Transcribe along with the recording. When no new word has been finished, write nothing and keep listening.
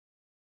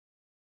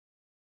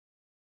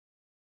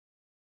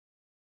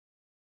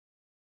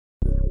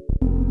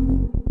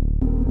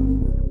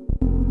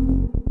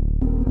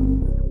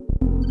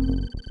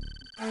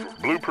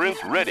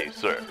Blueprints ready,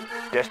 sir.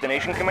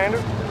 Destination, Commander?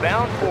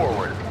 Bound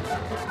forward.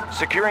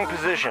 Securing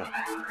position.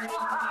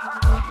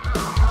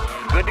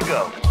 Good to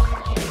go.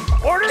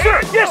 Orders? Sir!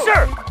 Yes,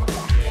 sir!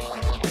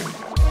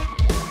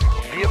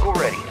 Vehicle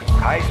ready.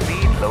 High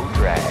speed, low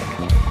drag.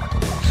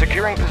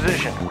 Securing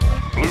position.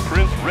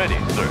 Blueprints ready,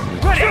 sir.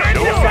 Ready!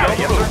 Show Yes, them sir! down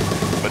Yes, below.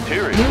 sir!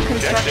 Material New checked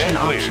construction and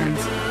cleared. options.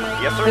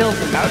 Yes, sir.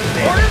 Building.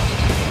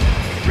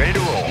 Outstanding. Ready to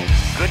roll.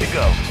 Good to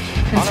go.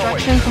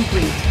 Construction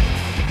complete.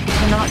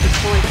 Cannot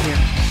deploy here.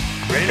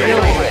 Ready to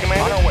Building. roll,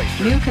 Commander. On our way,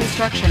 sir. New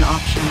construction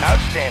options.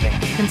 Outstanding.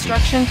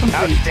 Construction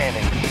complete.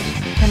 Outstanding.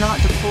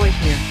 Cannot deploy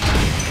here.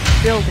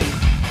 Building.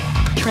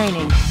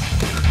 Training.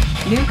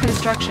 New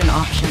construction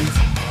options.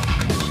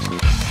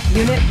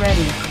 Unit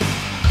ready.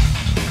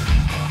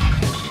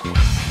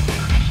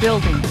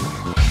 Building.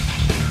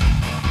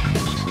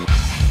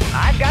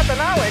 I've got the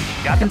knowledge.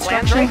 Got the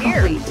plans Construction right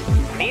here.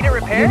 complete. Need a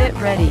repair? Unit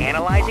ready.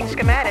 Analyzing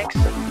schematics.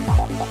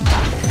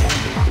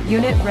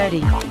 Unit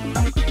ready.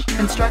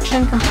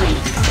 Construction complete.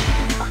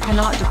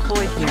 Cannot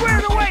deploy here.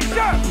 Square the way,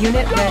 sir!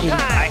 Unit ready.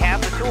 I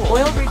have the tools.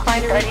 Oil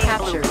refinery Studying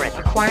captured. blueprint.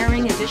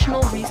 Requiring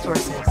additional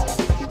resources.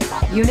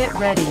 Unit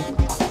ready.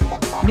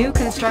 New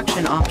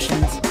construction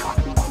options.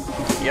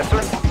 Yes,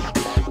 sir.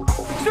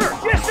 Sir,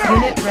 yes, sir!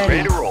 Unit ready.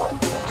 Ready to roll.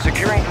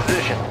 Securing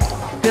position.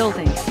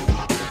 Building.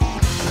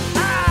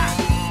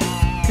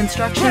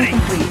 Construction Ready.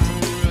 complete.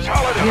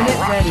 Solid as a Unit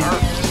rock, ready. sir.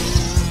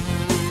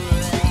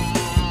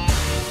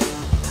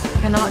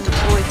 Cannot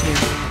deploy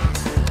here.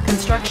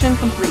 Construction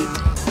complete.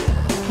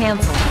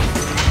 Cancel.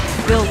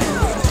 Building.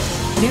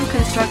 New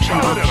construction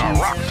Solid as a options.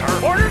 rock,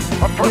 sir. Orders?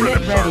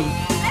 Affirmative, Unit sir. ready.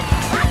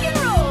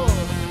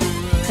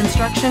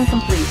 Construction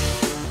complete.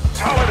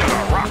 Solid as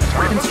a rock,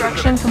 sir.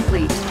 Construction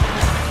complete.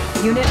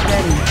 Unit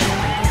ready.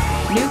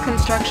 New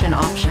construction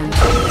options.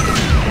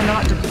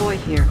 Cannot deploy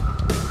here.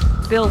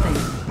 Building.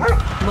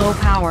 Low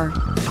power.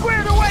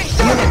 Square the way,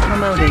 sir! Unit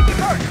promoted. Safety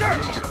first,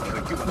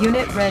 sir!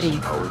 Unit ready.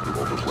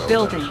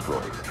 Building.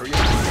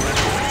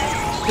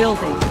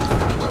 Building.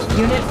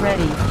 Unit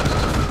ready.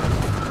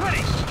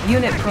 Ready!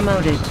 Unit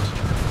promoted.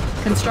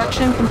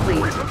 Construction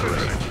complete.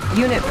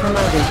 Unit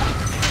promoted.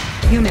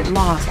 Unit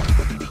lost.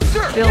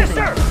 Sir! Building.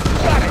 Yes, sir!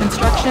 Got it!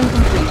 Construction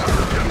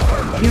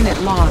complete. Unit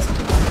lost.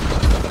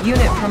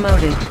 Unit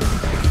promoted.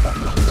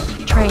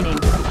 Training.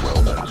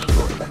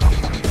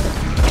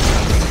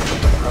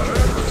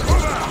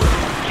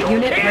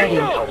 Unit ready.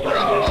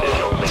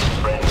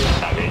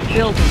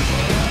 Building.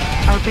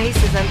 Our base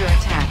is under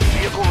attack.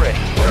 Vehicle ready.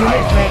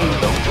 Unit ready.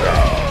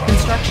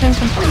 Construction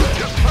complete.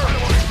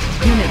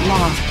 Unit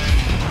lost.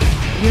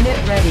 Unit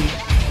ready.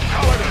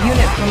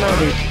 Unit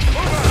promoted.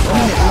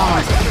 Unit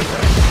lost.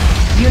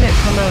 Unit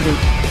promoted.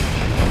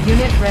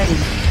 Unit ready.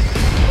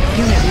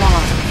 Unit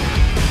lost.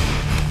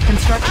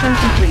 Construction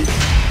complete.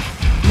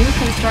 New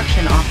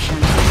construction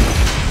options.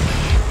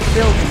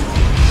 Building.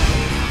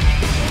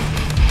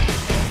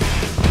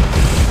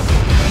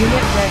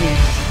 Unit ready.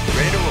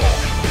 Ready to roll.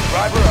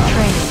 Driver up.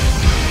 Training.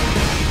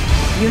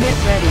 Unit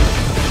ready.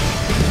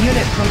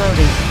 Unit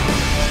promoted.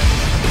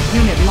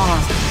 Unit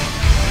lost.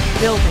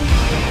 Building.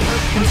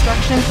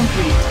 Construction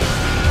complete.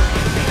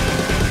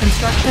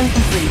 Construction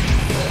complete.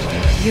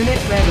 Unit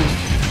ready.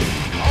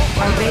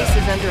 Our base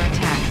is under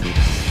attack.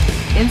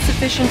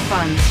 Insufficient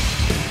funds.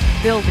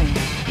 Building.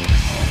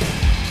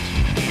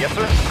 Yes,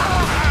 sir.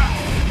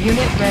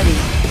 Unit ready.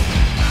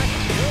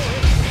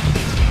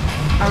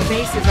 Our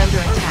base is under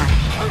attack.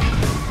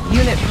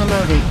 Unit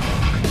promoted.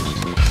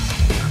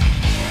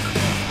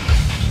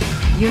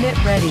 Unit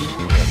ready.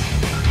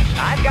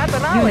 I've got the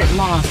knowledge. Unit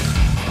lost.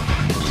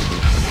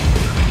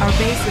 Our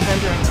base is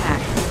under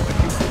attack.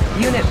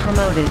 Unit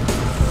promoted.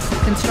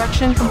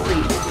 Construction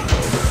complete.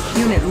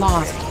 Unit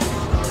lost.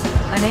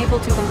 Unable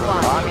to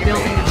comply.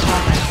 Building in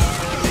progress.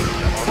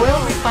 Oil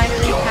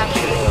refinery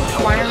captured.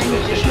 Requiring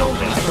additional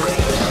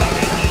resources.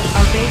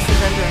 Our base is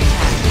under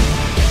attack.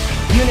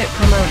 Unit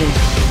promoted.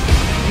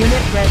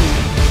 Unit ready.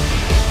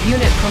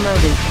 Unit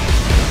promoted.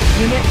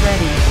 Unit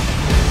ready.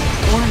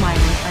 Ore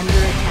miner under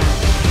attack.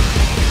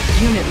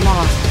 Unit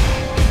lost.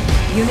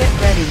 Unit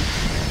ready.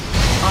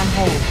 On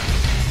hold.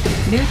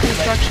 New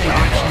construction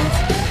options.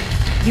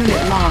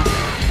 Unit lost.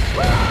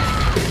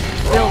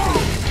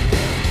 Building.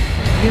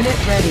 Unit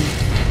ready.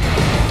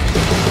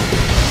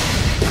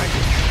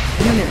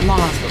 Unit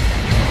lost.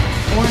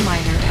 Ore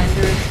miner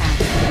under attack.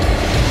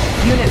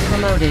 Unit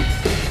promoted.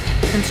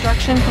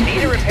 Construction complete.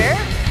 Need a repair?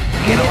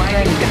 Unit Analyzing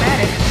ready.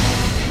 schematics.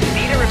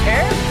 Need a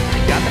repair?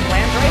 Got the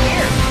plans right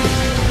here.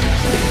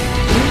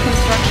 New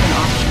construction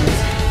options.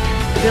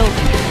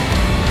 Building.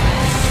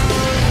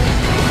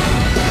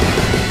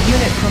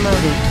 Unit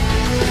promoted.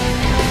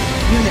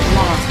 Unit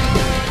lost.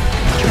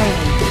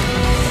 Training.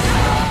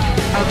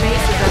 Our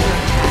base is under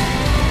attack.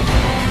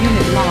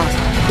 Unit lost.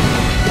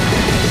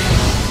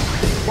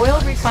 Oil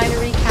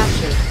refinery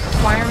captured.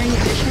 Acquiring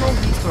additional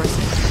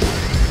resources.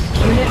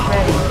 Unit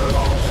ready.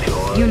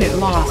 Unit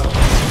lost.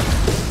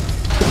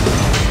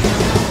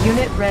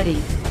 Unit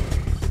ready.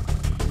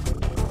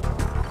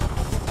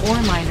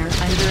 Ore miner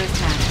under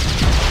attack.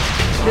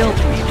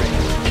 Building.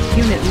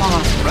 Unit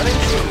lost. Running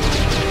true.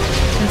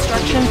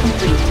 Construction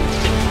complete.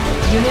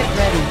 Unit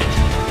ready.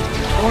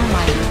 Ore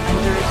miner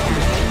under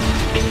attack.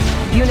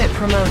 Unit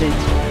promoted.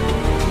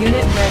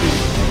 Unit ready.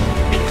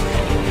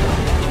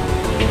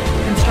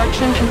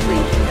 Construction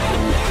complete.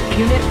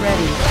 Unit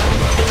ready.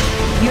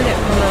 Unit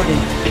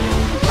promoted.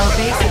 Our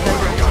base is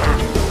under attack.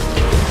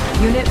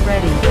 Unit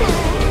ready.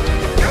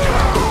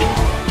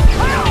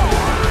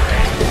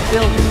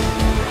 Building.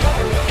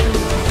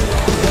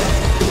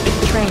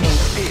 Training.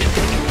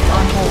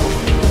 On hold.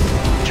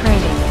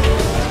 Training.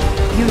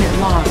 Unit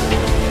lost.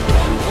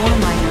 Ore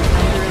miner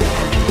under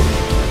attack.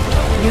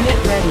 Unit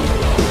ready.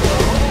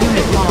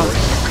 Unit lost.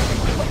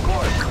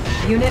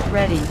 Unit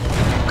ready.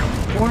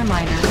 Ore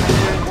miner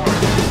under attack.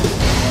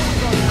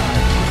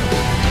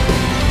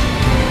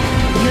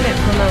 Unit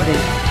promoted.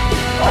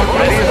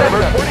 Ready as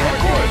ever.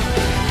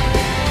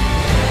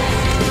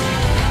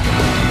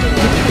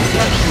 New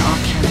construction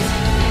options.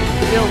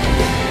 Building.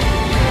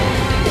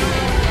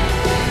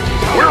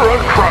 We're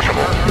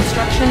uncrushable.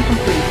 Construction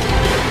complete.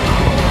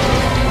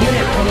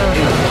 Unit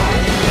promoted.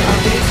 Our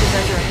base is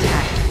under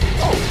attack.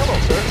 Oh, hello,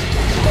 sir.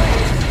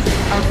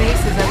 Our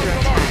base is under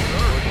attack.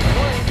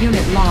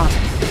 Unit lost.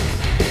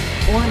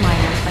 Ore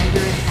miner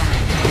under attack.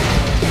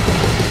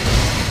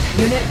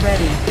 Unit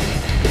ready.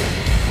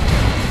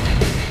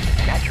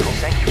 Natural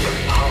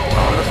sanctuary.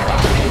 On the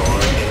prowl.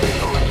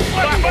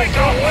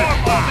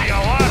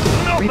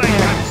 Nothing Repair.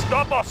 can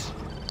stop us.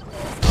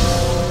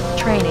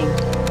 Training.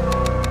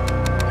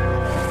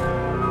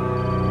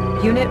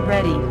 Unit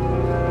ready.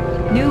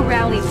 New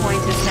rally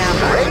point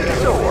established. Ready to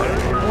soar.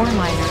 Ore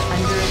miner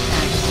under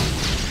attack.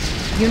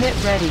 Unit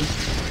ready.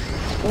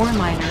 Ore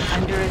miner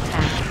under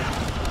attack.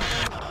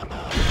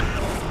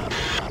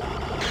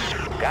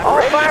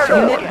 All fired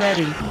up. Unit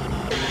ready.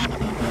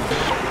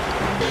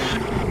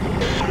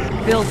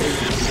 Building.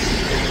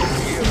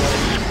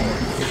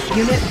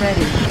 Unit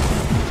ready.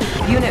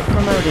 Unit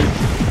promoted.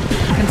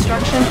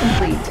 Construction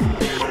complete.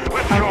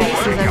 Our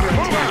base is under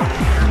attack.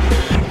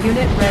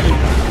 Unit ready.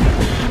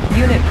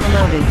 Unit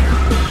promoted.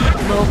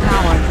 Low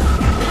power.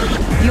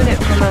 Unit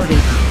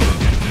promoted.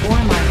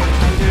 Ore miner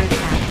under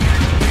attack.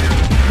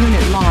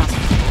 Unit lost.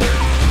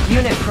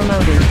 Unit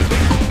promoted.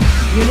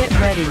 Unit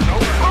ready.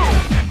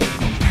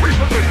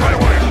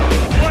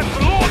 Let's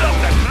load up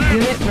the troops.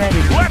 Unit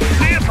ready. Let's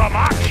see some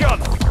action.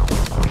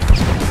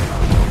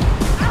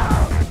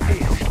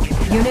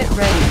 Unit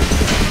ready.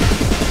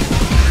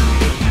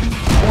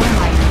 Ore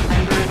miner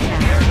under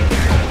attack.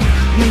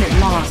 Unit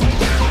lost.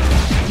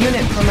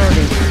 Unit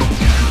promoted.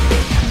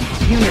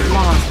 Unit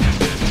lost.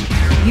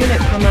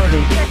 Unit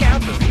promoted. Check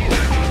out the view.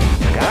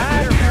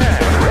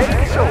 Ready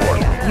to soar.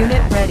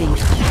 Unit ready.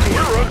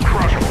 We're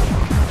uncrushable.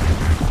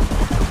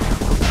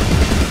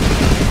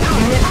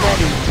 Unit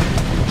ready.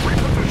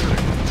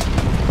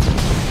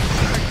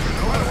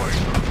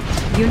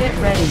 Unit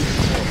ready.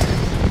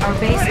 Our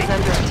base is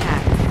under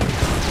attack.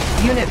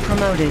 Unit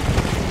promoted.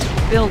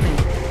 Building.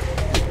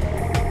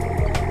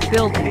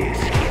 Building.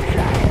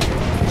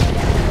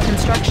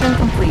 Construction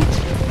complete.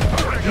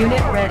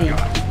 Unit ready.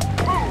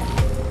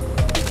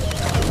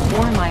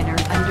 Ore miner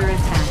under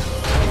attack.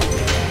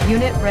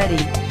 Unit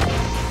ready.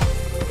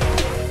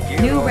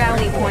 New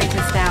rally point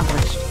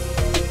established.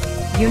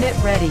 Unit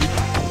ready.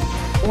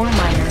 Ore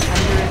miner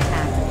under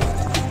attack.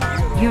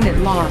 Unit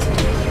lost.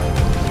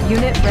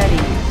 Unit ready.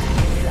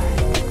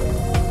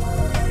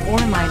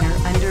 Ore miner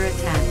under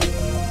attack.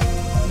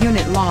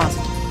 Unit lost.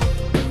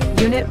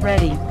 Unit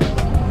ready.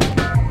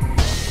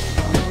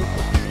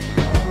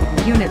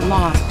 Unit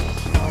lost.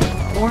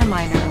 Ore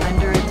miner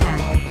under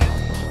attack.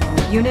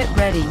 Unit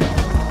ready.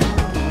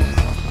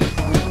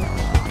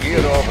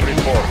 Get off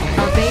report.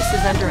 Our base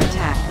is under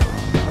attack.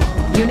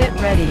 Unit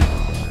ready.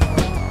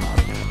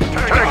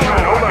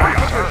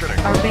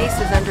 Our base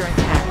is under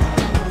attack.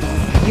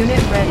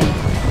 Unit ready.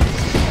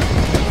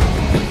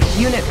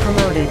 Unit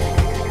promoted.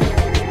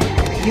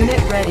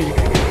 Unit ready.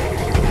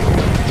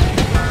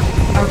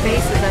 Our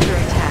base is under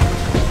attack.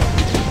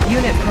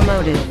 Unit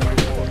promoted.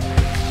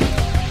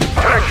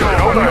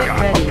 Unit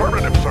ready.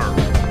 Affirmative, sir.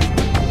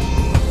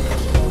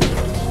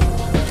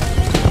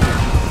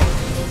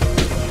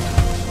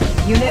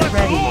 Unit Let's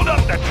ready. load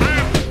up the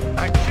troops.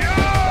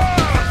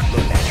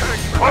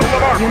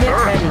 Unit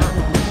ready.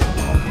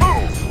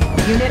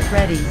 Unit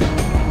ready.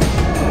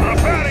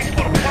 Preparing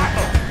for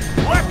battle.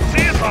 Let's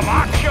see some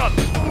action.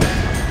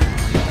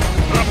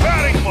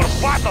 Preparing for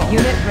battle.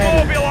 Unit ready.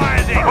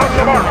 Mobilizing.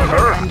 Under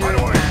attack.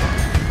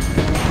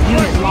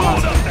 Unit Load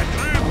lost. up the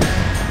troops.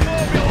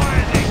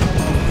 Mobilizing.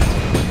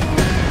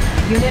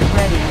 Unit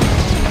ready.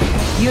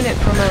 Unit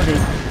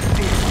promoted.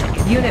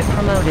 Unit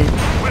promoted.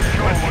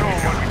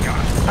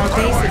 Our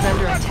base is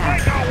under attack.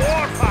 Take a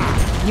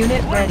warpath.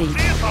 Unit ready. See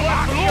some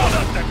action. Load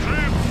up the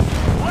troops.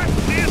 Let's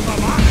see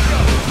some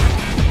action.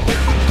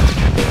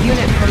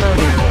 Unit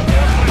promoted.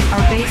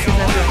 Our base is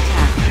under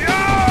attack.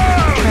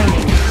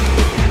 Training.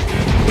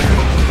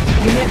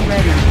 Unit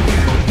ready.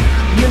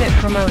 Unit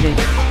promoted.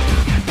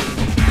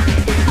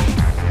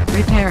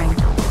 Repairing.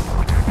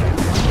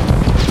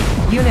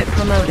 Unit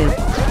promoted.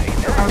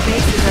 Our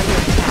base is under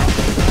attack.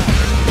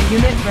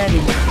 Unit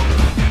ready.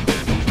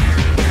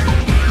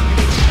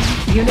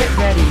 Unit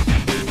ready.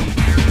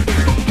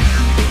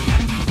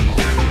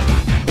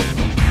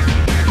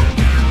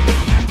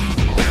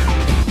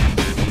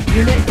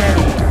 Unit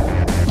ready.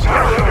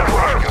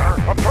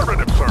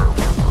 Affirmative, sir.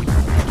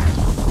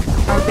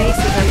 Our base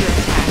is under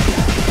attack.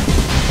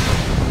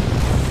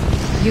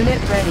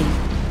 Unit ready.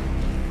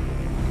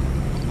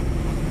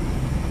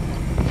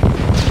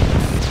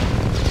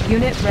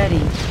 Unit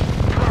ready.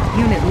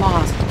 Unit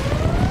lost.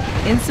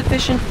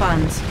 Insufficient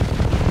funds.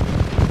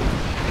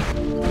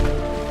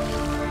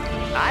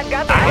 I've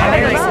got the Our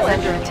base is knowledge.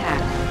 under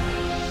attack.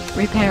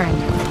 Repairing.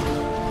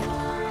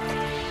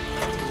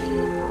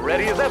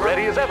 Ready as ever.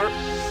 Ready as ever.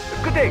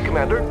 Good day,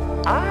 Commander.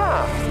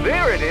 Ah,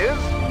 there it is.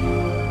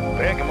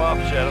 Pick them up,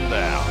 set them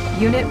down.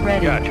 Unit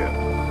ready. Gotcha.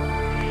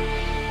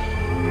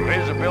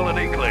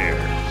 Visibility clear.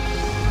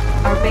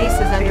 Our base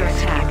is under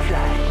attack.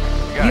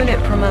 Gotcha. Unit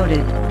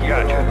promoted.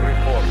 Gotcha.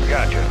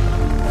 Gotcha.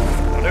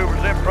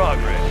 Maneuvers in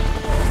progress.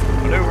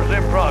 Maneuvers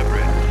in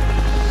progress.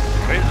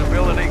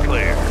 Visibility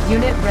clear.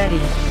 Unit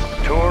ready.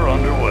 Tour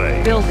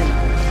underway. Building.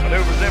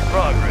 Maneuvers in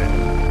progress.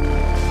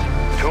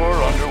 Tour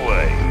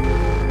underway.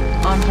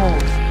 On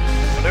hold.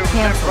 Maneuvers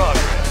in Cancel.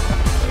 progress.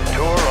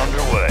 Tour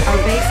underway. Our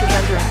base is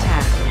under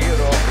attack. Get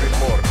off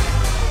report.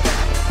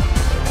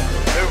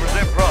 Maneuvers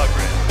in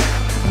progress.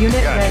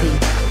 Unit Gotcha. ready.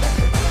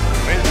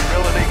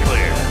 Visibility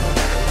clear.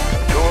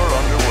 Tour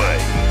underway.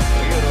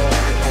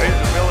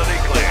 Visibility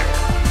clear.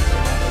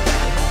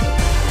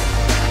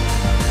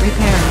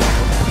 Repairing.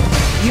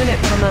 Unit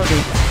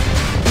promoted.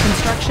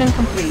 Construction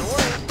complete.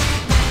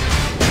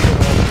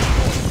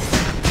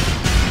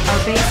 Our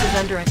base is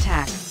under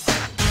attack.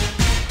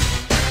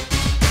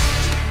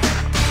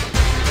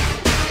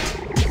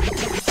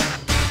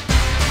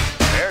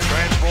 Air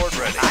transport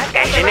ready.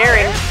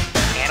 Engineering.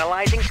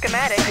 Analyzing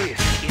schematics.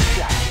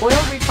 Oil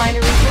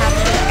refinery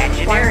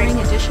captured. Acquiring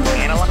additional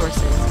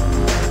resources.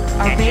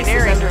 Our base is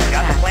Engineering. under Got the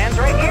attack. plans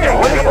right here.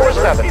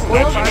 24/7.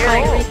 Oil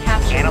Engineering. refinery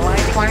captured.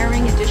 Analyzing.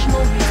 Acquiring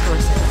additional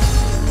resources.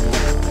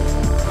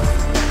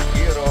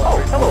 Oh,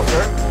 hello,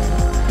 sir.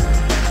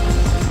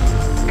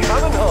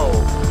 Coming home.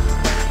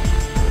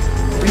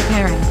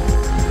 Repairing.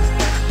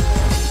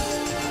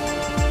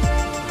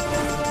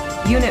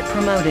 Unit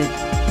promoted.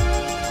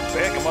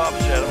 Pick them up,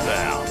 set them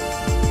down.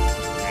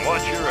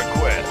 What's your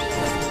request?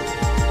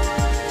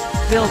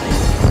 Building.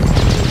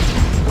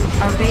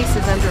 Our base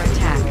is under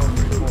attack.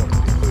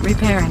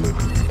 Repairing.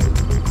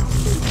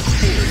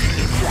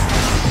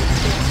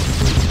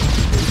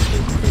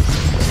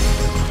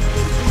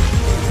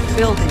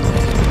 Building.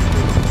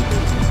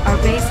 Our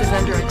base is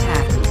under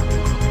attack.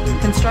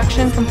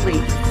 Construction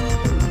complete.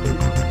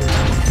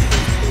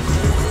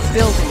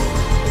 Building.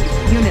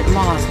 Unit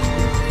lost.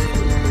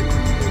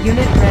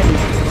 Unit ready.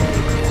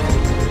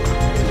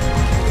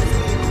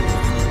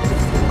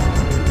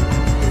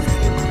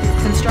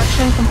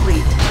 Construction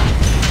complete.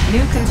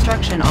 New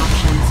construction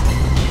options.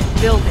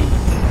 Building.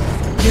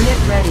 Unit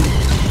ready.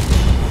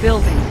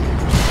 Building.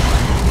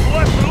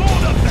 Let's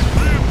load up the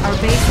crew. Our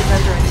base is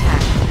under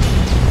attack.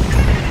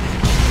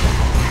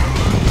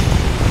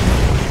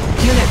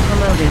 Unit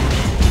promoted.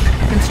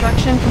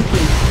 Construction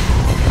complete.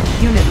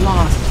 Unit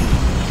lost.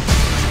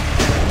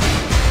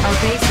 Our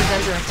base is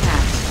under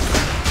attack.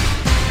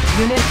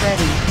 Unit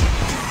ready.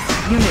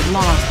 Unit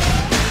lost.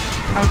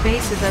 Our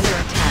base is under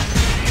attack.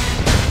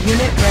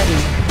 Unit ready.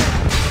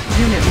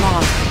 Unit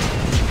lost.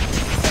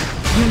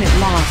 Unit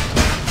lost.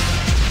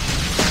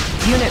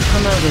 Unit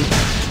promoted.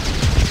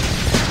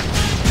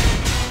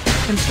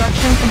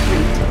 Construction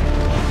complete.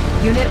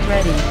 Unit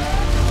ready.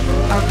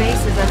 Our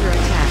base is under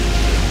attack.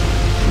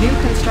 New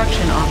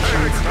construction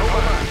options.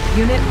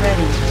 Unit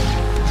ready.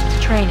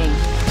 Training.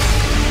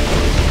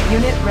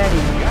 Unit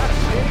ready.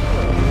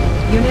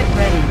 Unit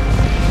ready.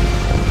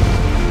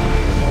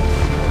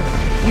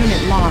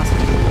 Unit lost.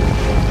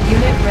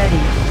 Unit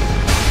ready.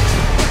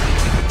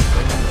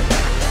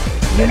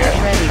 Unit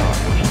ready.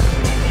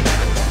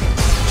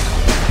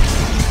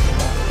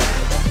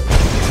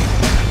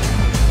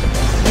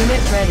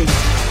 Unit ready.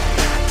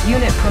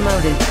 Unit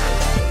promoted.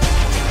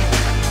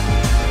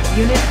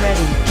 Unit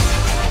ready.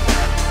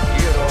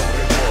 Get off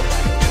report.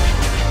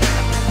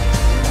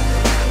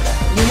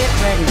 Unit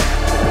ready.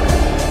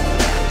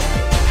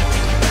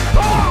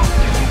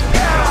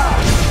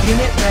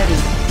 Unit ready.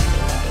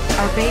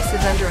 Our base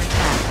is under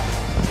attack.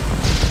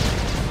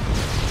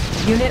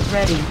 Unit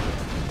ready.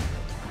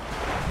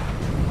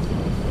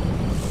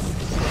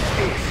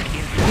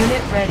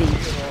 Unit ready.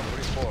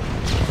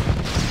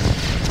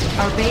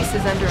 Our base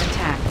is under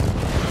attack.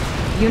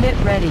 Unit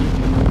ready.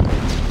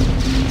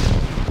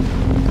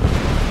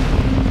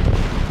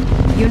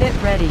 Unit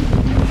ready.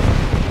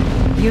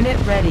 Unit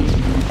ready.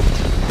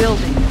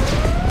 Building.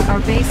 Our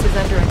base is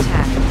under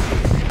attack.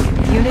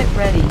 Unit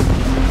ready.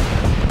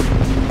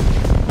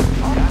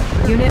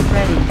 Unit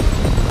ready.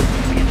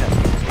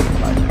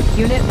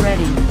 Unit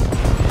ready.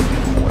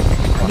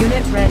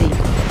 Unit ready.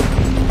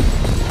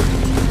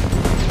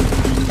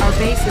 Our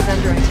base is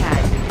under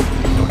attack.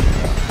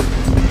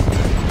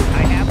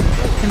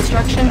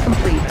 Construction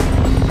complete.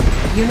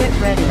 Unit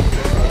ready.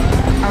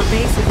 Our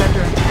base is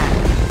under attack.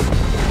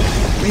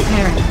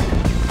 Repairing.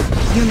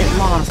 Unit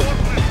lost.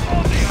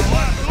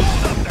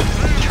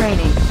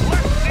 Training.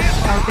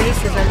 Our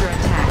base is under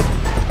attack.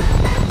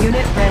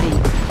 Unit ready.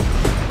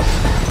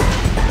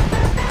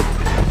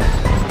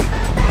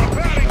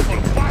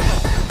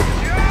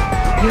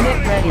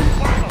 Unit ready.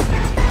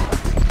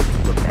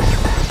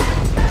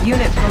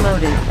 Unit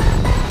promoted.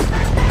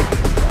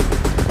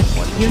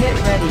 Unit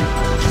ready.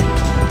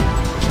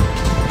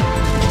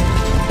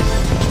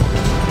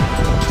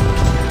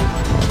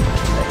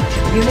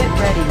 Unit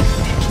ready.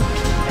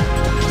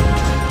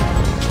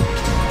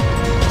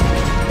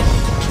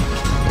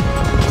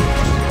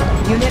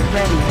 Unit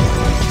ready.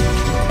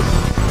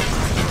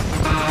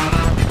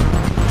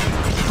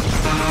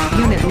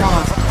 Unit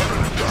lost.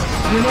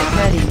 Unit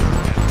ready.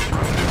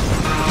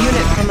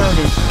 Unit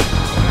promoted.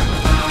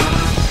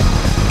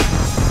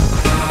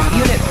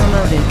 Unit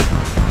promoted.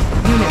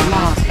 Unit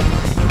lost.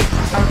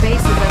 Our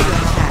base is under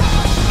attack.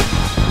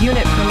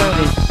 Unit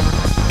promoted.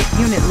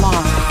 Unit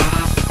lost.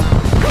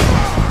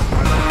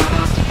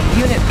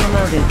 Unit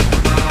promoted.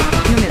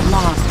 Unit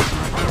lost.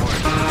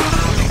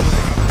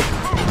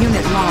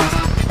 Unit lost.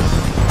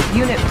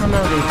 Unit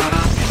promoted.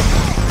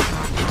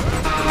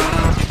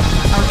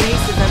 Our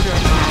base is under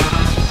attack.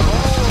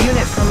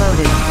 Unit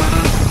promoted.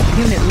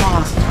 Unit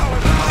lost.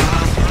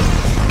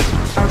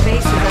 Our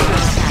base is under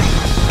attack.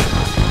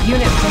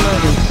 Unit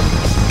promoted.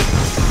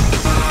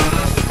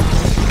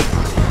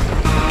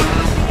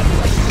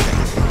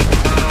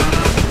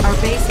 Our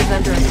base is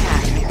under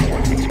attack.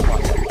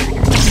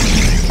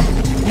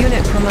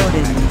 Unit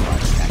promoted.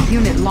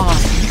 Unit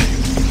lost.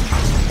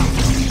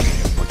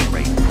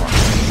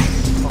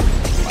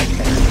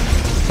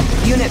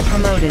 Unit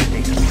promoted.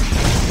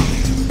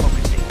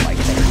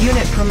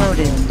 Unit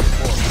promoted.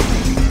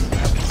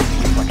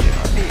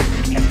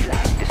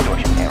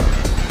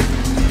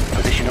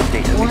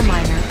 Ore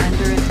miner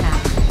under attack.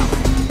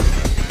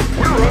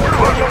 We're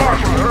under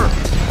attack, sir.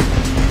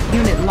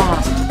 Unit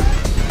lost.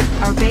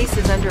 Our base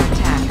is under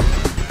attack.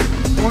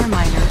 Ore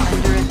miner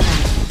under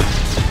attack.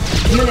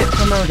 Unit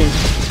promoted.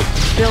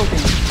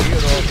 Building.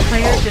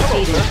 Player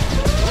defeated.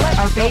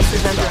 Our base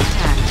is under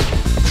attack.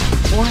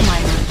 Ore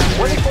miner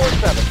under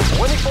attack.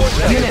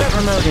 24/7. Unit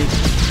promoted.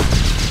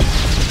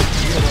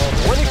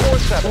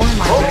 24/7. Ore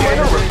miner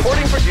Miner under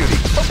reporting for duty.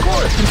 Of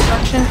course.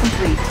 Construction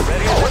complete.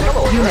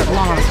 Unit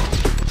lost.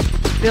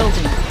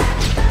 Building.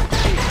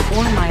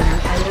 Ore miner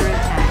under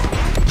attack.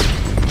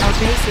 Our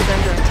base is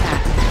under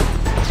attack.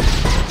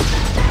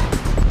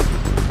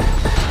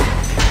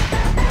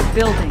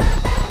 Building.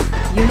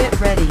 Unit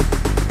ready.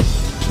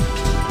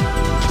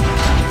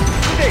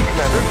 Good day,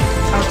 Commander.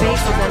 Our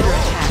base is under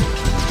attack.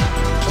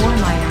 Ore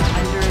miner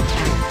under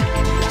attack.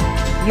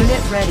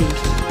 Unit ready.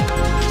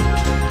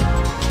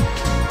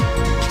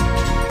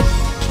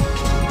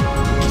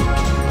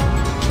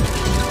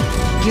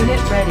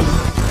 Unit ready.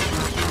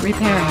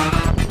 Repairing.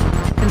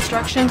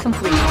 Construction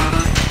complete.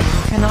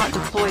 Cannot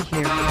deploy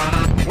here.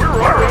 We're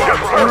under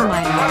attack, Ore sir.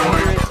 miner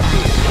under attack.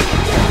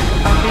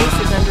 Our base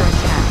is under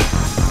attack.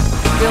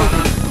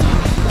 Building.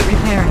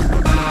 Repairing.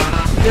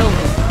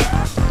 Building.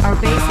 Our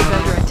base is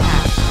under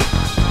attack.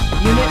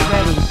 Unit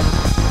ready.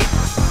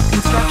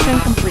 Construction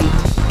complete.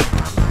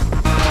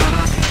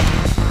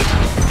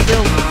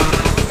 Building.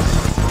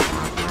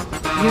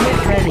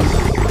 Unit ready.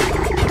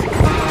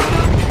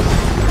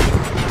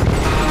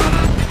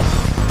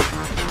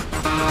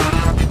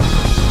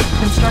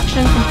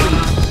 Construction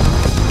complete.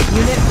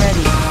 Unit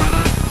ready.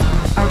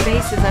 Our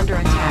base is under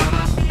attack.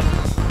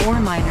 Ore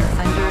miner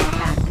under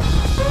attack.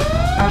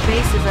 Our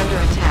base is under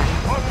attack.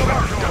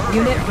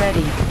 Unit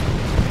ready.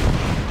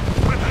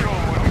 Let's show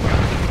 'em what we got.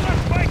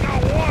 Let's make a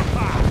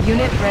warpath.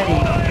 Unit ready.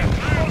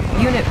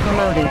 Unit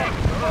promoted.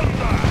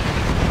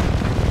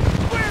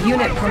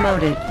 Unit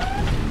promoted.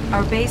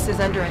 Our base is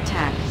under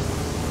attack.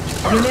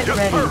 Unit Yes,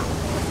 ready. sir.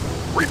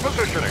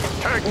 Repositioning.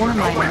 Tanks Ore are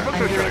no miner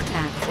under repositioning.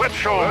 attack. Let's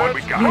show 'em what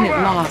we got. Unit Move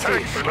out. lost.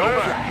 Tanks are no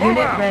match. Move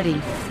Unit out.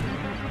 ready.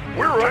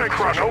 We're ready,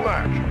 crush no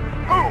match.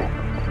 Move.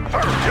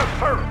 Sir, yes,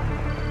 sir.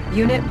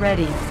 Unit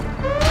ready.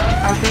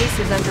 Our base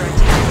is under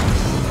attack.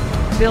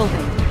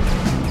 Building.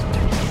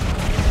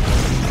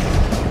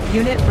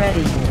 Unit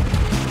ready.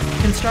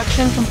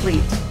 Construction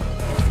complete.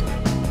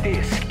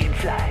 Disc in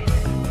flight.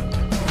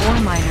 Ore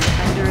miner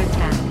under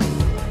attack.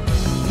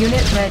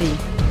 Unit ready.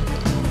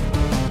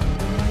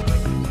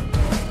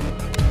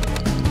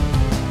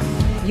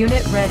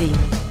 Unit ready.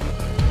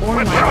 Ore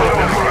Let's miner show 'em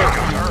under what we got,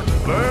 attack. sir.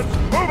 Let's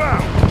move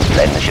out.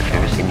 Land the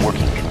shifters in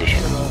working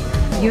condition.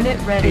 Unit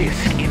ready.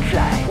 Disc in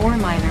flight. Ore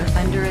miner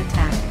under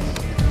attack.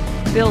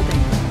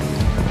 Building.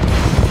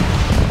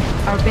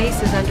 Our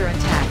base is under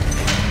attack.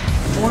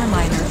 Ore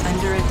miner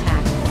under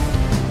attack.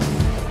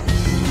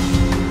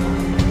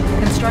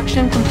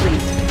 Construction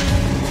complete.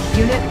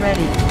 Unit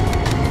ready.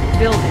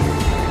 Building.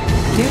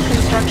 New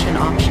construction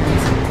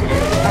options.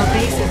 Our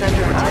base is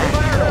under attack.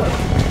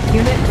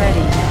 Unit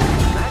ready.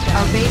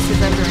 Our base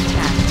is under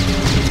attack.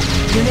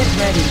 Unit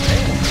ready.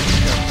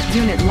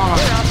 Unit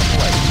lost.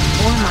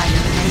 Ore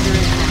miner under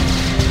attack.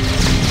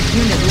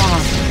 Unit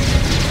lost.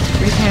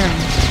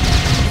 Repairing.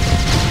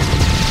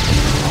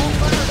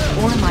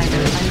 Ore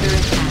miner under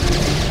attack.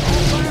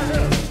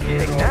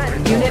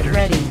 Unit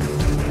ready.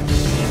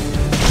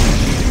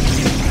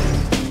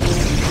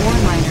 Ore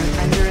miner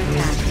under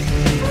attack.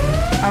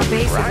 Our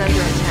base is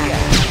under attack.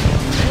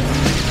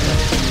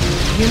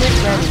 Unit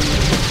ready.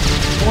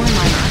 Ore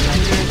miner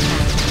under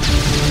attack.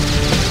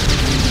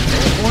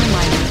 Ore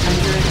miner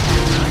under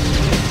attack.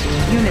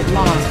 Unit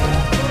lost.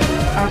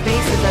 Our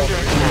base is under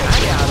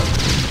attack.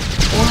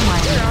 Ore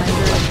miner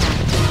under attack.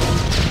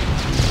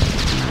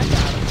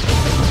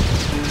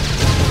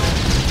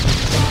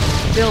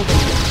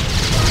 Building.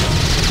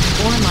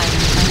 Ore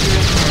miner under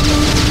attack.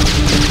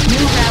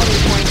 New rally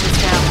point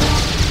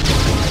established.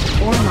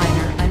 Ore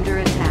miner under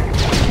attack.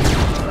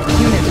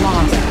 Unit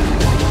lost.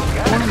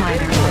 Ore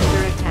miner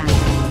under attack.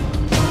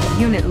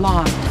 Unit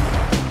lost.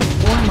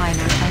 Ore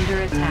miner under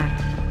attack.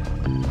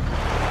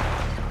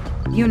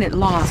 Unit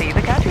lost. See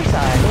the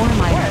countryside. Ore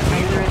miner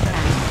under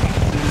attack.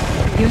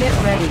 Unit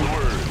ready.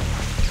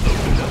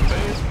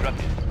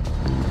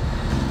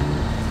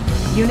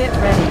 Unit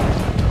ready.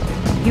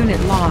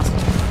 Unit lost.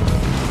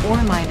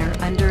 Ore miner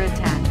under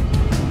attack.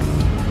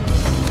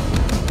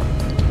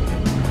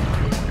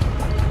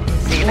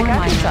 See the Ore miner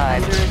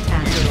countryside. under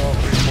attack.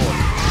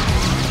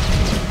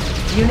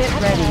 Unit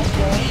ready.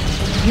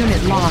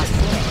 Unit lost.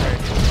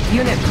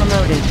 Unit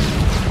promoted.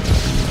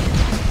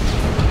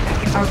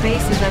 Our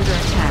base is under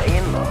attack.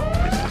 In low.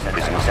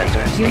 Business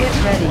sensors. Unit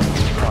ready.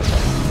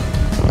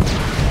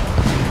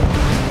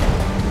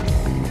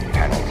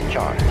 Panels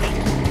charged.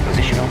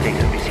 Positional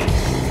data received.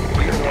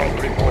 Rear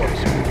tank reporter,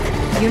 sir.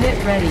 Unit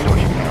ready.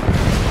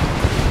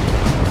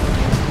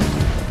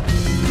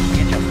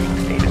 Readjusting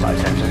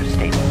stabilizer sensors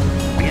stable.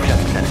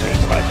 Readjust sensor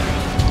stabilizers.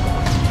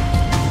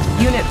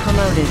 Unit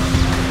promoted.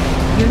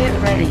 Unit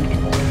ready.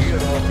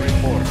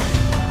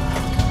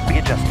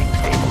 Readjusting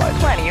stabilizer.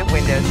 Plenty of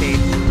window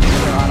seats.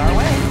 We're on our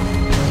way.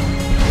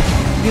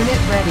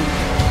 Unit ready.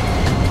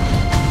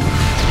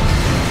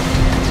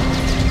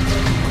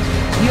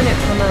 Unit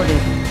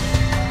promoted.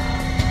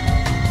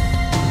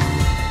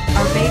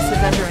 Our base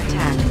is under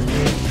attack.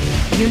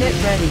 Unit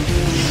ready.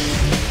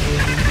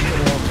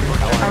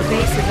 Our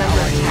base is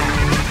under attack.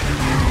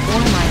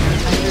 Ore miner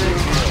under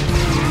attack.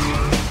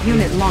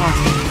 Unit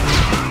lost.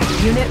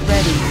 Unit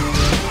ready.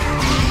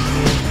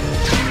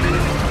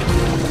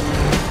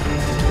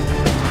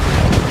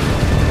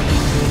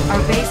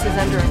 Our base is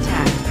under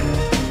attack.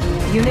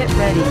 Unit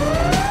ready.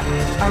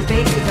 Our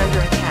base is under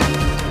attack.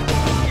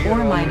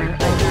 Ore miner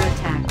under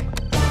attack.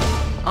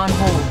 On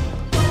hold.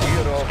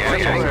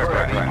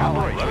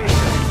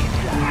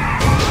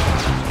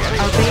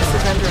 Our base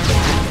is under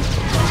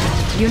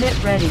attack. Unit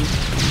ready.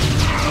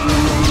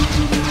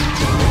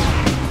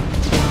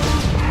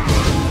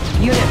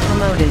 Unit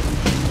promoted.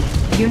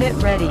 Unit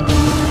ready.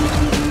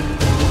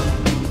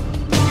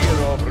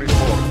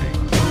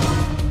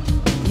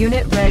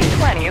 Unit ready.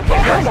 Plenty of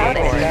window seats.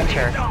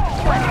 Adventure.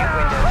 Plenty of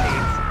window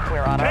seats.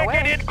 We're on our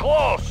Taking way. it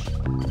close.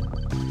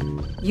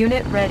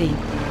 Unit ready.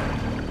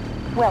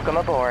 Welcome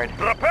aboard.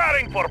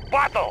 Preparing for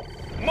battle.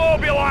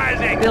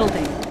 Mobilizing.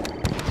 Building.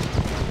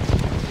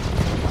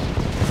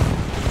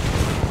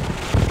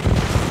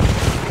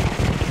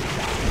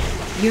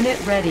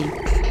 Unit ready.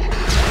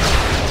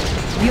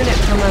 Unit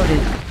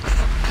promoted.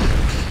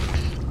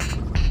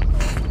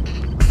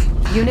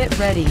 Unit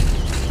ready.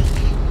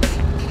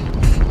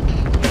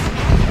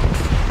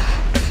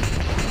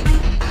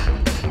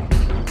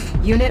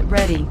 Unit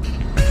ready.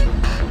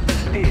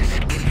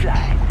 Disk in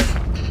flight.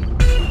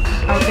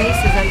 Our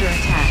base is under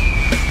attack.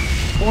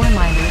 Ore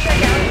miners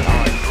under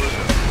attack.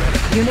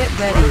 Unit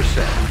ready.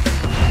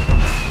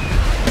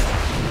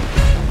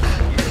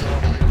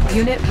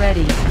 Unit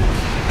ready.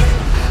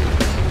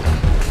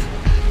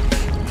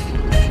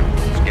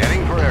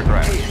 Scanning for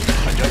aircraft.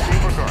 Adjusting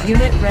for guard.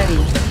 Unit ready.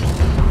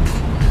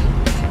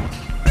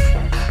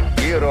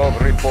 Gear of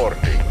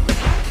reporting.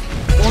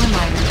 Ore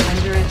miners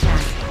under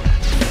attack.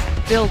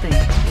 Building.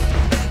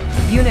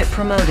 Unit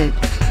promoted.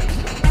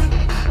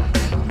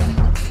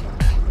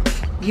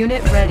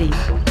 Unit ready.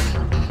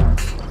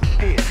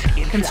 Disk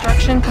in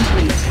Construction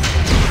complete.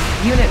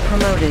 Unit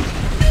promoted.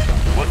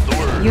 What's the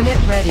word? Unit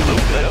ready.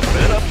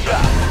 Set up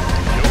shop.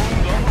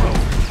 Jones on road.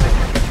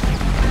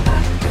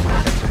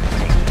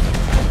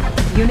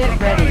 Unit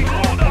ready.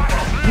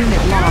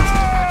 Unit lost.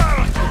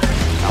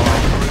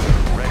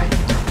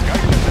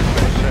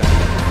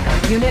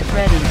 Unit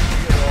ready.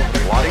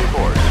 Plotting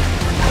course.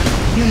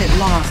 Unit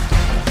lost.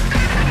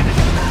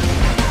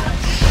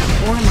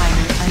 Ore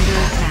miner under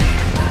attack.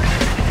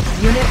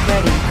 Unit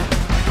ready.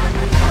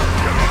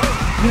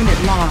 Unit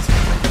lost.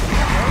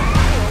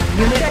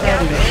 Unit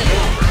ready.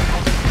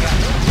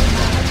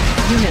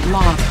 Unit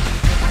lost.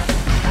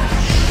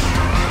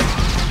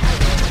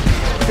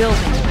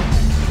 Building.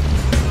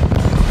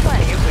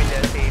 Plenty of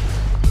window seats.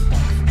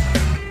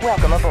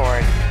 Welcome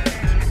aboard.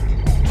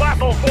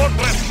 Battle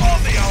fortress on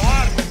the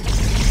alert.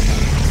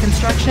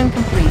 Construction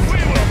complete. We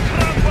will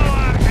trample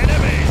our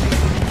enemies.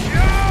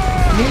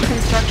 New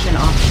construction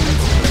options.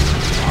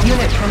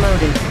 Unit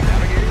promoted.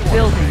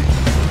 Building.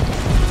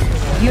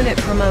 Unit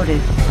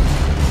promoted.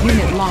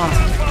 Unit lost.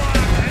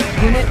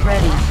 Unit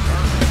ready.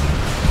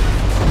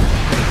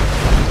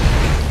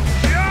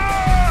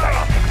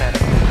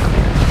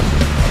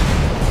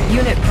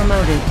 Unit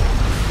promoted.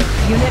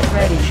 Unit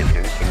ready.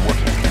 Shifters in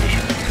working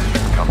condition.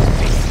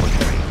 Compensating for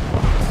terrain.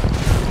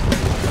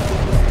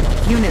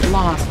 Unit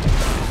lost.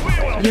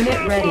 Unit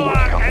ready.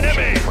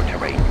 Compensating for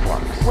terrain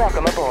flux.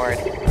 Welcome aboard.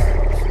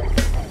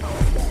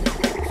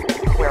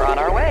 We're on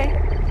our way.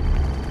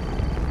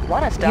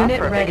 Want to stop Unit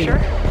for a ready.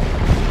 picture?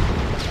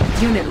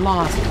 Unit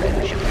lost.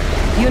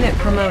 Unit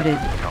promoted.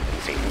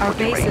 Compensating Our for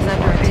base terrain is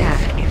under flux.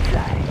 attack. In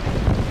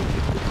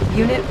flight.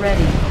 Unit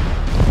ready.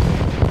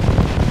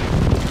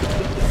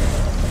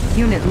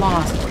 Unit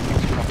lost.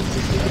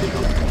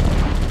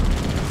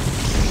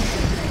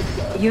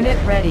 Unit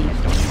ready.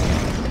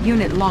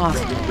 Unit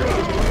lost.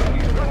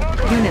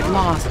 Unit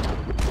lost.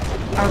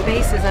 Our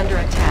base is under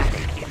attack.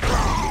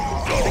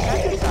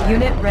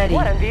 Unit ready.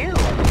 What a view.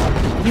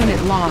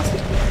 Unit lost.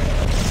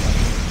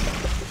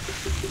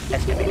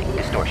 Estimating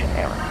distortion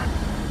error.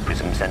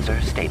 Prism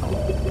sensor stable.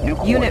 New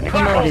Unit coordinates.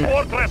 promoted.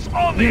 Fortress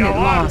on the Unit alert.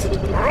 lost.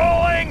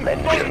 Rolling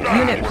thunder.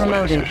 Unit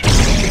promoted.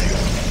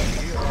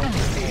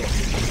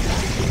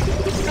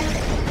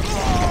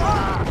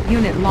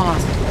 Unit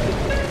lost.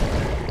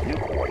 New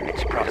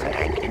coordinates processed.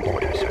 Tank in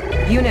order,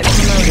 sir. Unit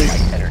promoted.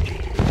 Energy.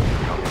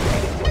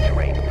 Compensating for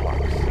terrain flux.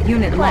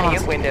 Unit Plenty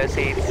lost. of window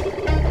seats.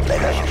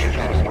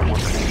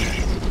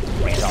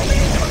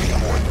 Resolving target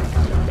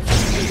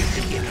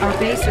coordinates. Our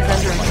base is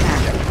under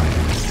attack.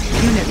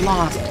 Unit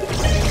lost.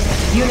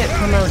 Unit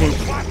promoted.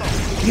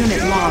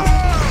 Unit lost.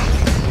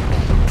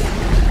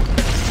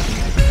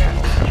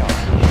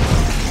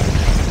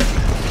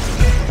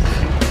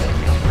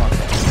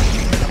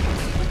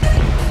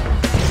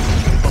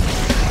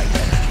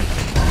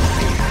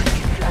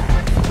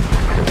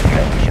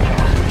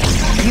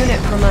 Unit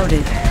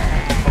promoted.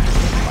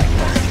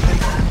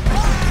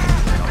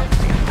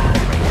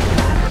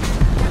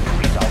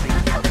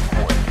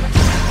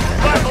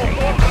 Battle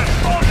fortress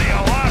on the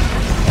alert.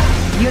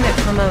 Unit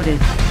promoted.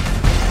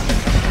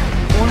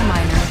 Ore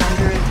miner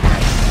under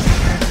attack.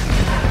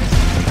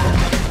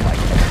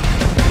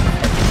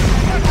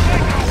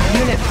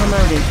 Unit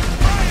promoted.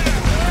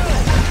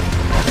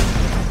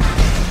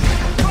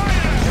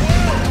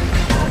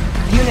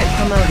 Unit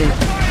promoted.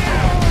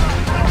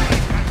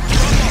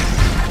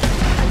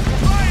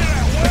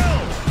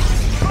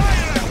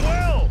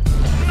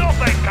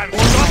 Nothing can Ore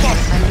stop miner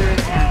us. under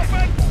attack.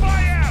 Open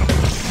fire.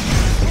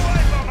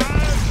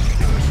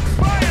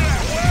 Fire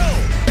at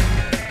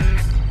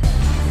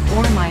will.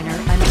 Ore miner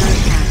under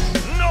attack.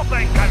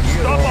 Nothing can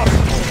stop us.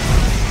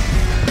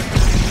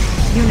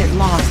 Unit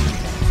lost.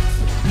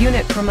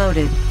 Unit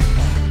promoted.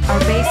 Our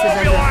base is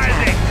under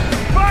Mobilizing. attack.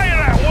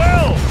 Fire at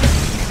will.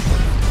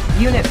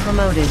 Unit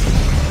promoted.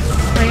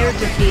 Player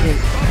defeated.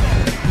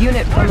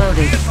 Unit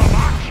promoted. Here's some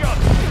action.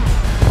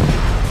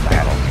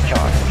 Battle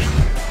charged.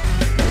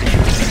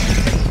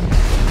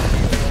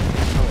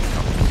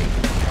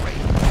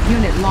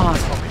 Unit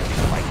lost.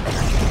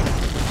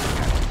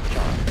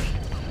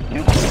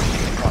 New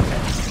coordinates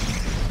processed.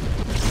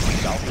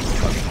 Resolving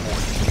target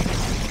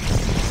coordinates.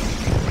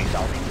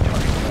 Resolving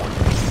target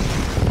coordinates.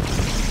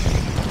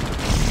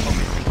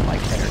 Focusing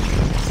light energy.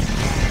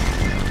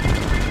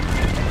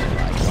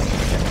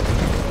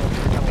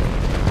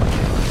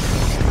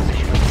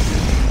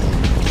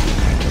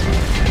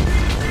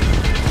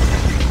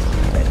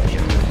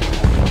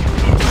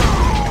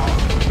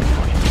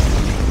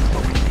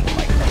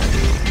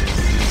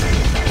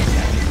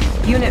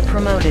 Unit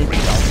promoted.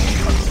 Let's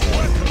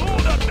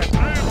load up the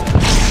troops.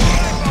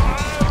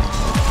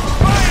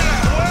 Fire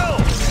at will.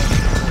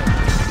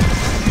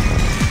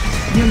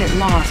 Unit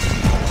lost.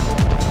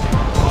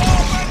 Open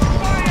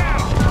fire.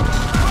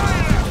 Fire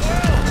at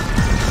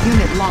will.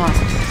 Unit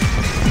lost.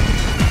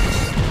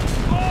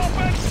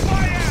 Open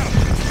fire.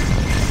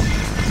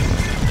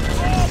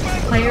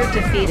 Open Player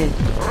defeated.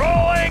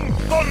 rolling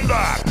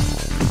thunder.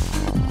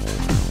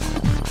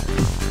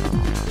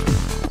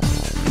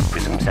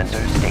 Prism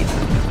sensor stable.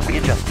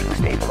 Readjusting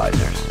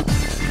stabilizers.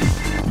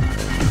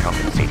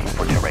 Compensating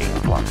for terrain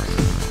flux.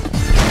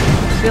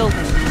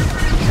 Building.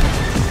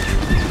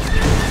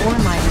 Ore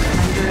miner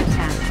under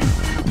attack.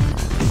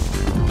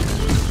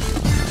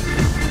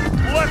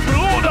 Let's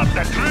load up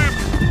the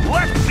troops.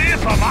 Let's see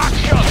some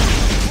action.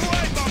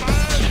 Right, my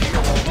man.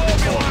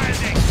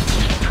 Mobilizing.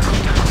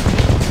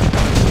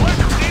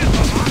 Let's see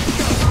some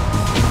action.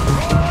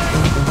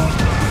 Rolling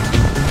thunder.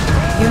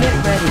 Unit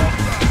ready.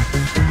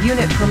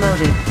 Unit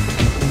promoted.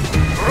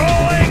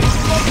 Rolling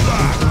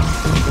thunder.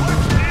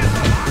 Let's see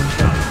some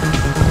action.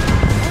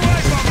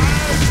 Right, my man.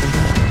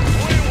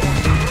 We will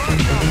crush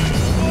 'em.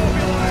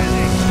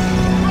 Mobilizing.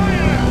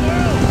 Fire at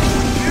will.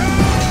 Yeah.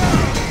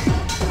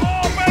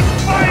 Open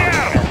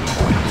fire.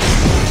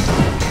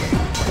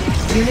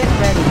 Unit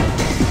ready.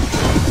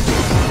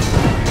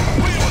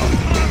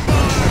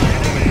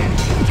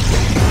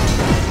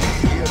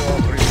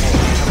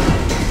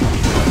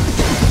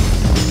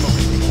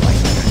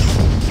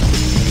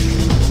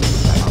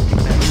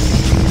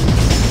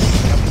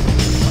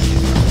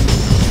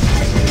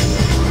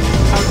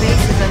 Our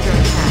base is under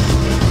attack.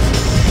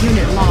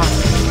 Unit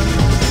lost.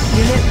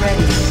 Unit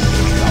ready.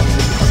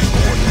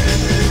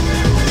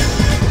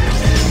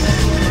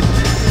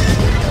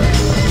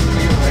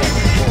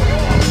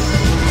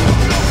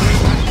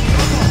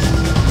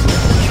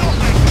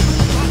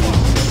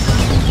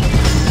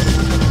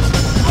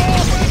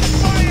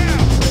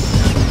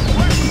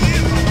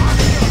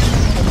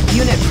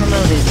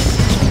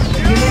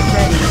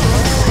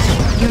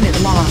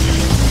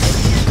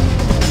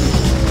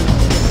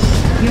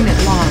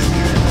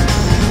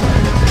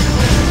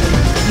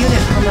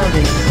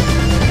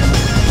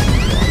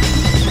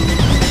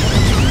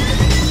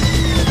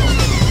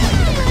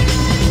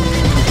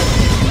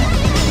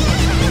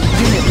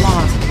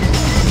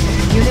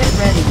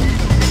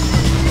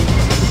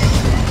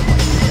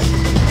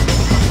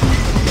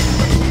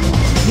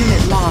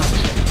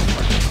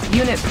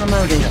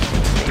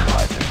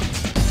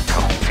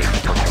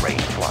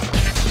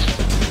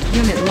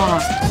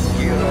 lost.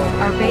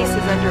 Our base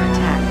is under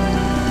attack.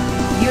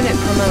 Unit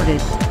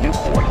promoted. New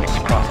coordinates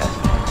processed.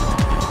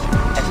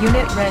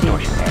 Unit ready.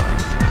 Distortion error.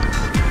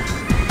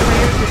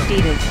 Player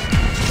defeated.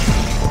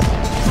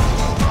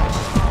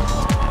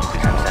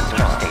 System sensor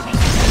stable.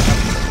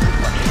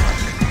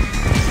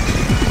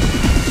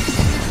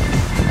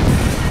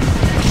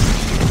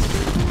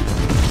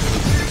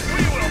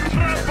 We will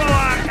trample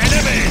our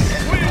enemies!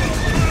 We will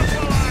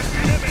trample our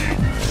enemies!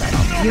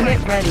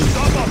 Unit ready.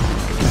 Stop them!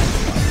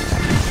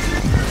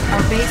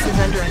 Our base is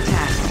under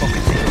attack.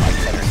 Focusing light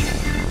energy.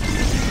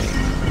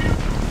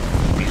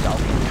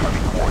 Resolving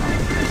target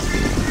coordinates.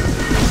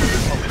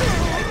 Focusing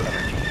light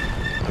energy.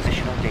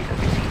 Positional data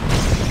received.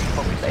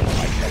 Focusing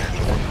light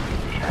energy.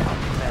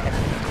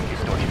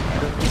 Distortion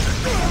error.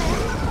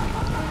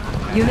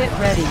 Unit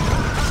ready.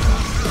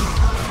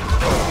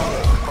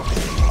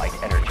 Focusing light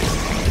energy.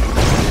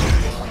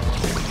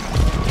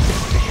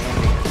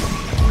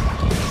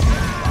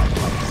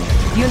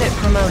 Unit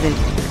promoted.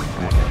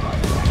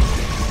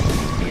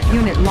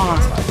 Unit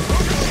lost.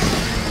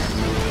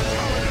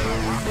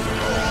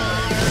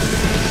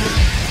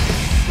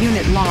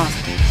 Unit lost.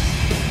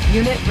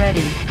 Unit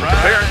ready.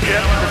 Prepare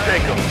jets to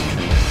take them.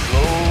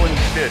 Slow and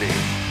steady.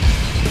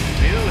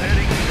 Still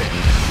heading set.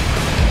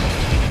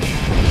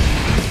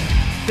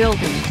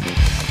 Building.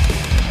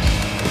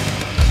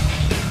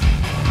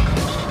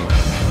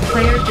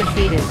 Player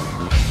defeated.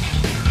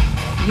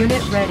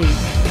 Unit ready.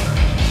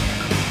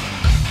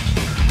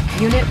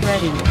 Unit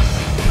ready.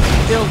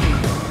 Building.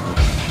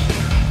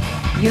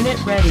 Unit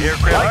ready.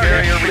 Aircraft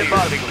carrier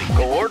responding.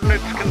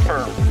 Coordinates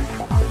confirmed.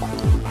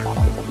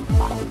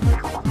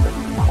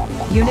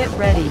 Unit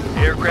ready.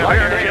 Aircraft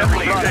carrier,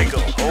 please take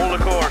them. Hold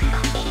the course.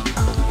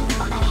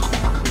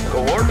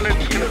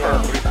 Coordinates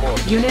confirmed.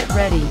 Unit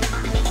ready.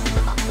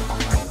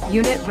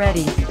 Unit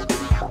ready.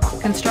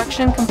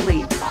 Construction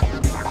complete.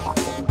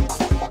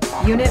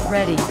 Unit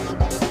ready.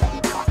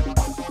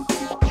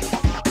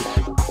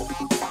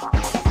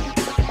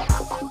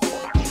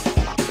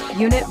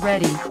 Unit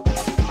ready.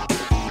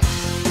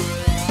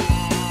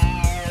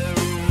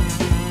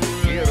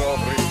 Gear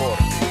off report.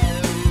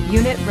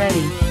 Unit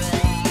ready.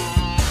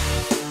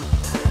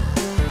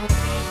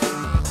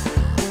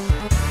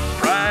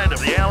 Pride of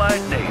the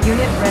Allied Navy.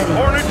 Unit ready.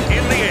 Hornets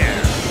in the air.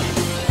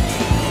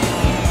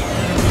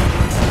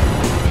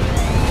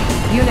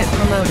 Unit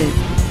promoted.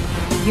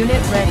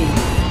 Unit ready.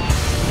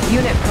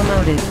 Unit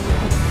promoted.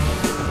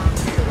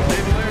 Naval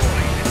Air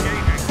Fleet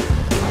engaging.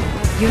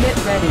 Unit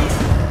ready.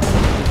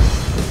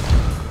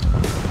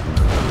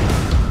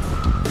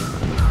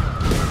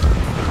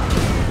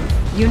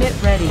 Unit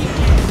ready.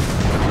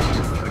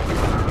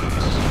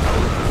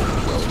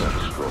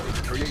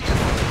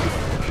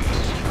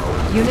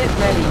 Unit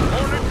ready.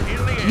 Hornets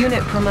in the air.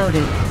 Unit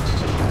promoted.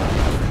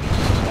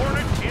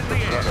 Hornets in the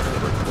air.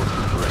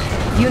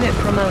 Unit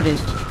promoted.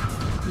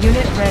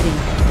 Unit ready.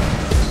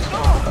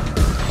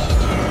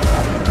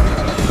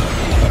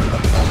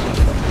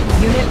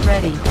 Unit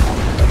ready.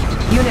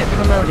 Unit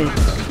promoted.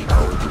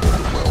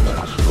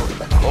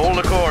 Hold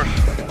the course.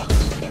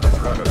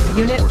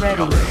 Unit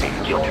ready.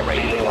 Your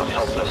feeling of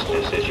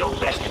helplessness is your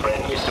best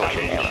friend.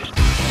 Distortion error.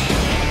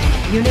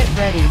 Unit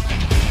ready.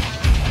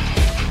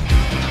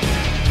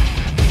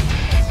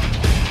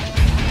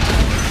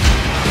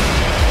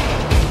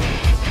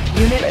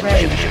 Unit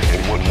ready.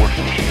 in one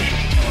working condition.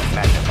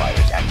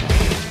 Magnifiers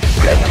activated.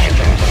 Transmission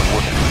in one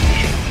working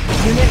condition.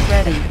 Unit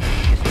ready.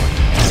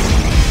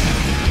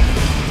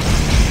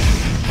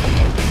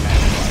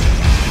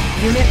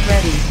 Unit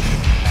ready.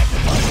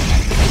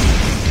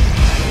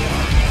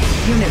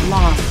 Unit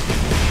lost.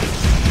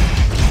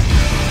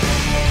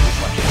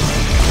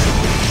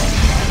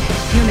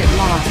 Unit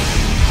lost.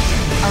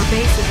 Our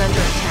base is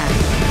under attack.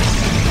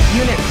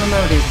 Unit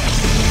promoted.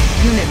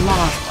 Unit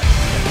lost.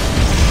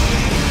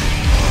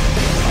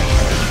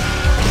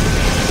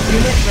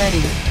 Unit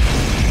ready.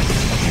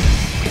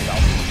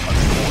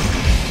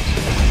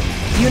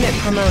 Unit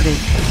promoted.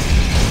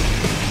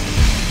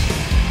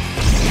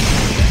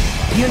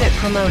 Unit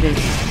promoted.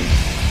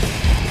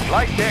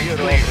 Flight deck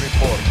clear.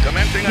 Report.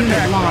 Commencing Unit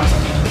attack. lost.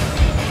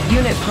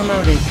 Unit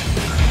promoted.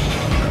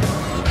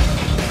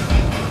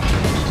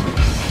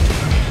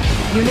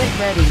 Unit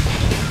ready.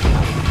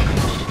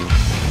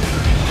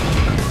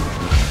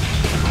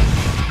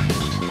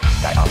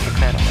 Dioptic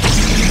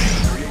manifold.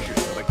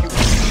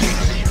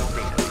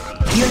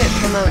 Unit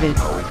promoted.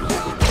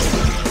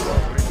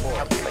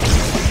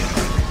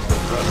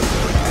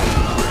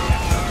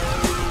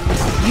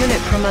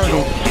 Unit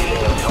promoted.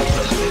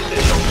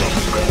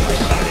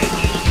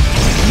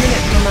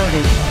 Unit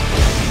promoted.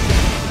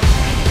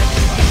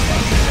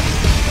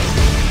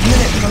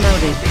 Unit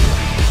promoted.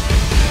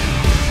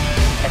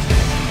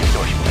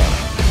 Distortion error.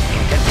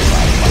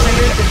 Intensified.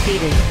 Player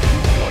defeated.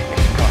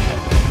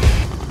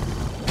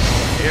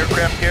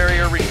 Aircraft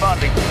carrier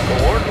responding.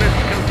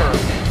 Coordinates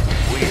confirmed.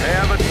 We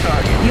have a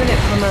target. Unit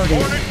promoted.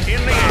 Hornets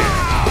in the air.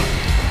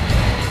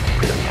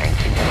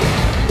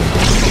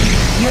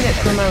 Unit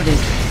promoted.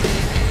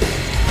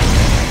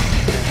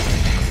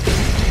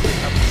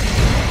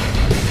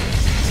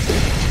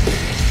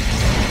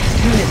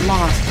 Unit Unit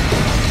lost.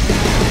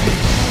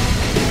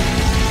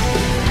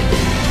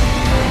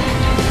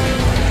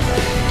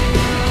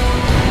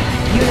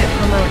 Unit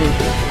promoted.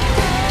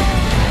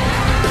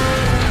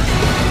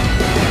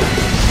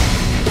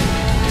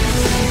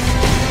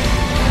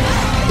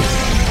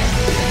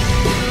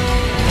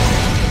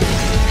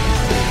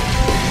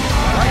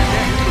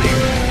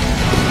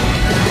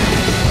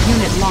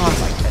 Unit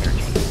lost.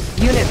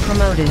 Unit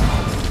promoted.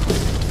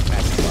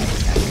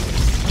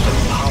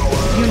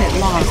 Unit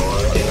lost.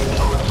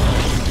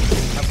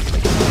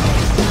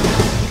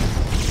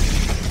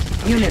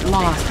 Unit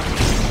lost.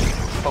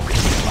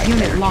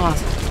 Unit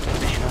lost.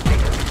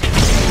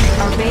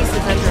 Our base is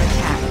under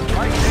attack.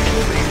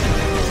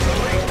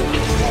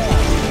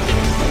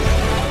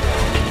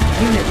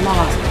 Unit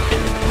lost.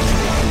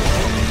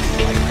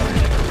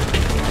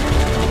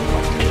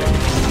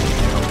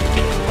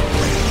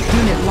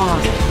 Unit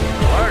lost.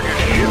 Target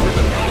ship in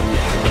the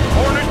field.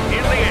 Hornet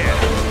in the air.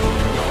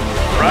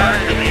 Prior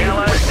to the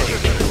Allied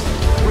position.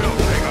 We'll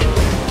take up.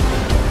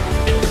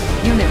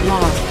 Unit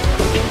lost.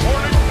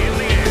 Hornet in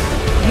the air.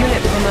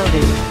 Unit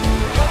promoted.